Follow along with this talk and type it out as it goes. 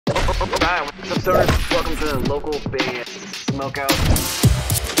Alright, what's up, stoners? Welcome to the local band Smokeout.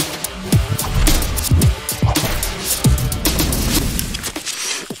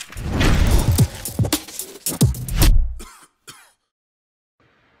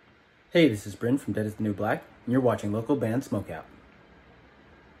 Hey, this is Bryn from Dead is the New Black, and you're watching local band Smokeout.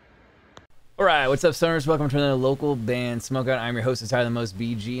 Alright, what's up, stoners? Welcome to another local band Smokeout. I'm your host, Tyler the Most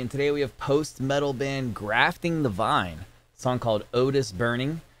BG, and today we have post-metal band Grafting the Vine, a song called Otis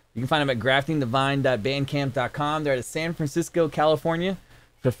Burning. You can find them at graftingthevine.bandcamp.com. They're out of San Francisco, California,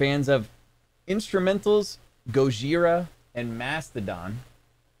 for fans of instrumentals, Gojira, and Mastodon.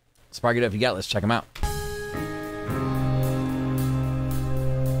 Spark it up if you got. Let's check them out.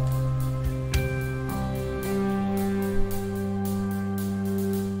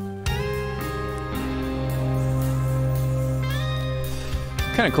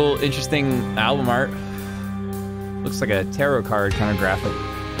 Kind of cool, interesting album art. Looks like a tarot card kind of graphic.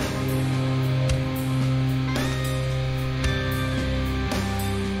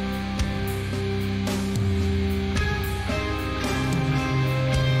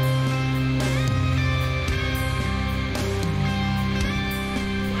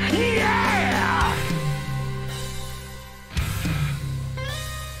 Yeah!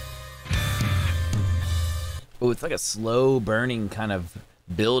 Oh, it's like a slow burning kind of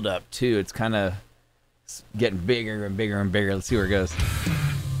build up too. It's kind of getting bigger and bigger and bigger. Let's see where it goes.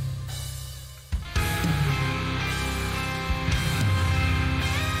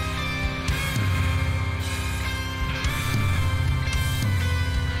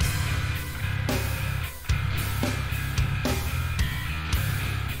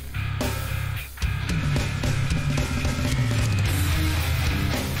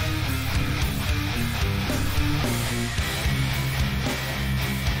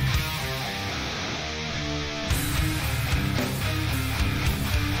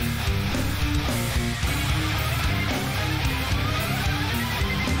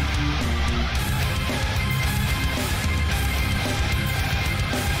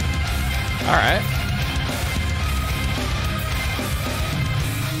 All right.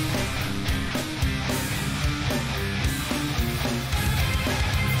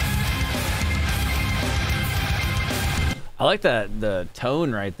 I like the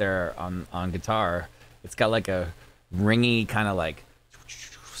tone right there on guitar. It's got like a ringy kind of like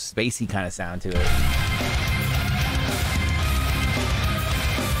spacey kind of sound to it.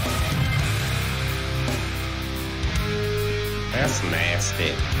 That's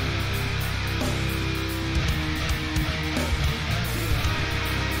nasty.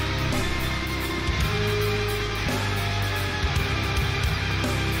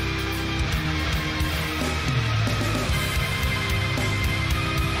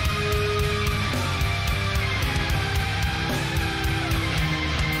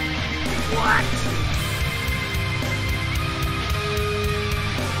 What?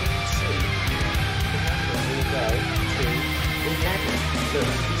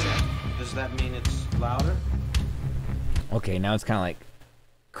 Does that mean it's louder? Okay, now it's kind of like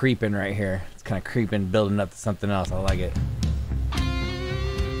creeping right here. It's kind of creeping, building up to something else. I like it.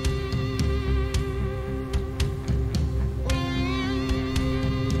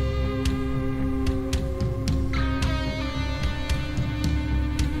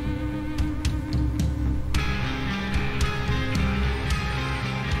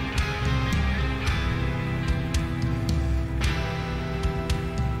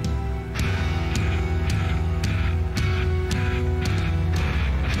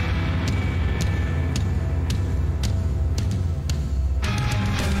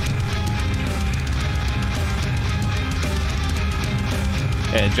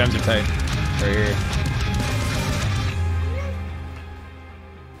 Yeah, the drums are tight. Right here.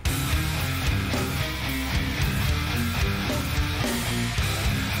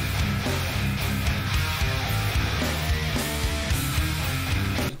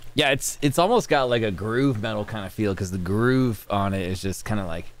 Yeah, it's almost got like a groove metal kind of feel because the groove on it is just kind of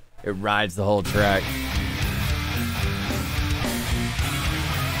like it rides the whole track.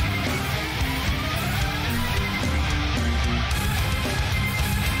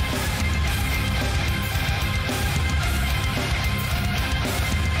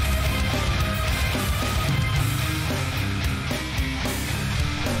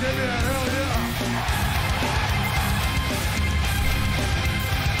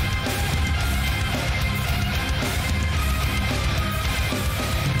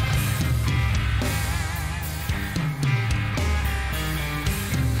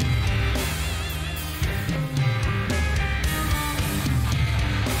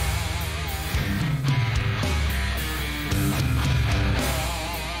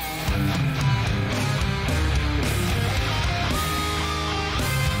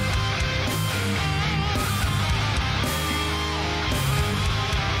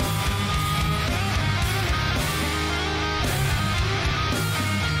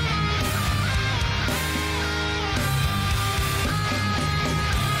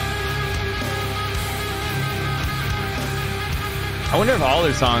 wonder if all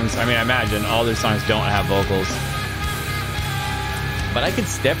their songs, I mean, I imagine all their songs don't have vocals. But I could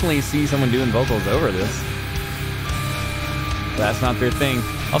definitely see someone doing vocals over this. But that's not their thing.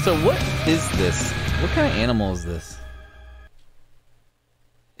 Also, what is this? What kind of animal is this?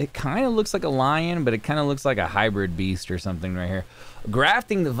 It kind of looks like a lion, but it kind of looks like a hybrid beast or something right here.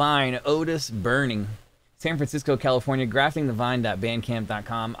 Grafting the Vine, Otis Burning. San Francisco, California,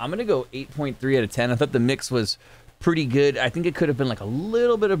 graftingthevine.bandcamp.com. I'm going to go 8.3 out of 10. I thought the mix was pretty good. I think it could have been like a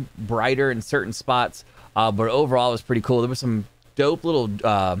little bit of brighter in certain spots, but overall it was pretty cool. There was some dope little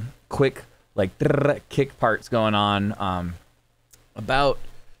quick like kick parts going on about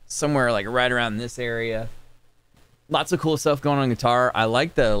somewhere like right around this area. Lots of cool stuff going on guitar. I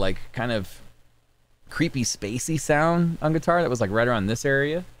like the like kind of creepy spacey sound on guitar that was like right around this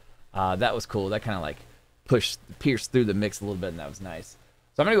area. That was cool. That kind of like pierced through the mix a little bit, and that was nice.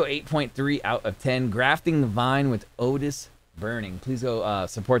 So I'm gonna go 8.3 out of 10. Grafting the Vine with Otis Burning. Please go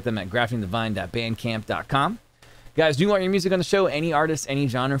support them at graftingthevine.bandcamp.com. Guys, do you want your music on the show? Any artist, any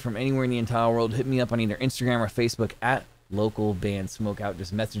genre from anywhere in the entire world, hit me up on either Instagram or Facebook at Local Band Smokeout.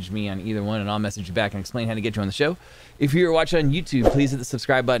 Just message me on either one, and I'll message you back and explain how to get you on the show. If you're watching on YouTube, please hit the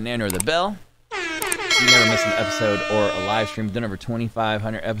subscribe button and or the bell. You never miss an episode or a live stream. We've done over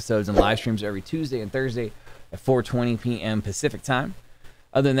 2,500 episodes and live streams every Tuesday and Thursday at 4:20 p.m. Pacific time.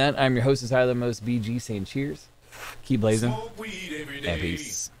 Other than that, I'm your host, Tyler the Most BG, saying cheers, keep blazing, and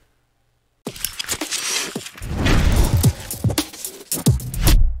peace.